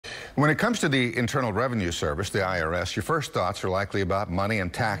When it comes to the Internal Revenue Service, the IRS, your first thoughts are likely about money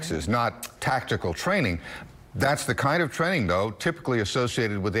and taxes, not tactical training. That's the kind of training, though, typically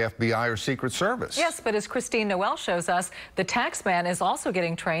associated with the FBI or Secret Service. Yes, but as Christine Noel shows us, the tax man is also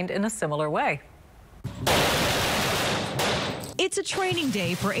getting trained in a similar way. It's a training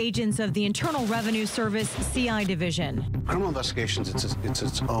day for agents of the Internal Revenue Service CI division. Criminal investigations, it's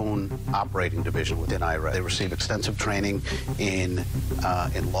its own operating division within IRS. They receive extensive training in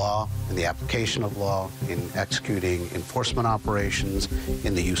law, in the application of law, in executing enforcement operations,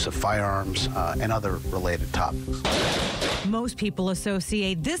 in the use of firearms, and other related topics. Most people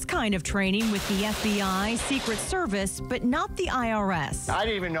associate this kind of training with the FBI, Secret Service, but not the IRS. I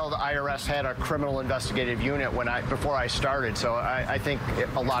didn't even know the IRS had a criminal investigative unit before I started, so I think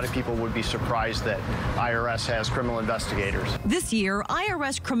a lot of people would be surprised that IRS has criminal investigators. This year,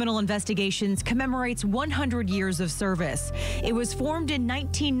 IRS Criminal Investigations commemorates 100 years of service. It was formed in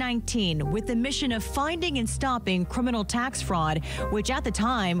 1919 with the mission of finding and stopping criminal tax fraud, which at the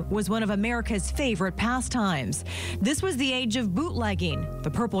time was one of America's favorite pastimes. This was the age of bootlegging, the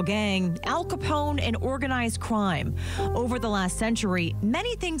Purple Gang, Al Capone, and organized crime. Over the last century,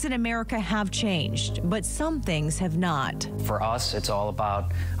 many things in America have changed, but some things have not. For us, it's all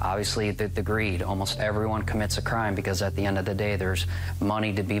about, obviously, the greed. Almost everyone commits a crime because at the end of the day, there's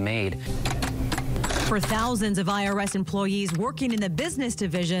money to be made. For thousands of IRS employees working in the business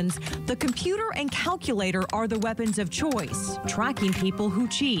divisions, the computer and calculator are the weapons of choice, tracking people who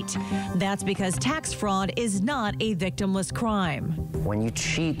cheat. That's because tax fraud is not a victimless crime. When you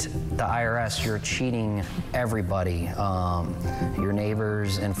cheat the IRS, you're cheating everybody, your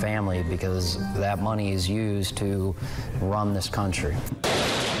neighbors and family, because that money is used to run this country.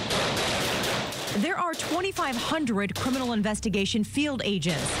 There are 2,500 criminal investigation field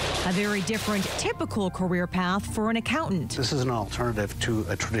agents, a very different typical career path for an accountant. This is an alternative to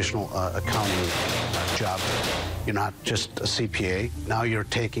a traditional accounting job. You're not just a CPA. Now you're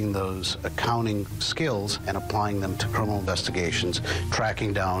taking those accounting skills and applying them to criminal investigations,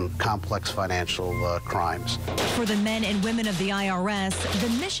 tracking down complex financial crimes. For the men and women of the IRS, the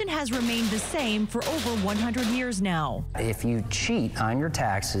mission has remained the same for over 100 years now. If you cheat on your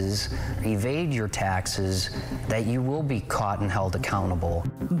taxes, evade your taxes, that you will be caught and held accountable.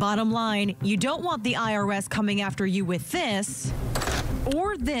 Bottom line, you don't want the IRS coming after you with this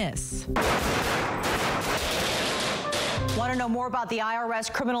or this. Want to know more about the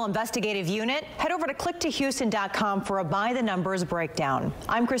IRS Criminal Investigative Unit? Head over to clicktohouston.com for a by the numbers breakdown.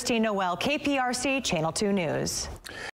 I'm Christine Noel, KPRC Channel 2 News.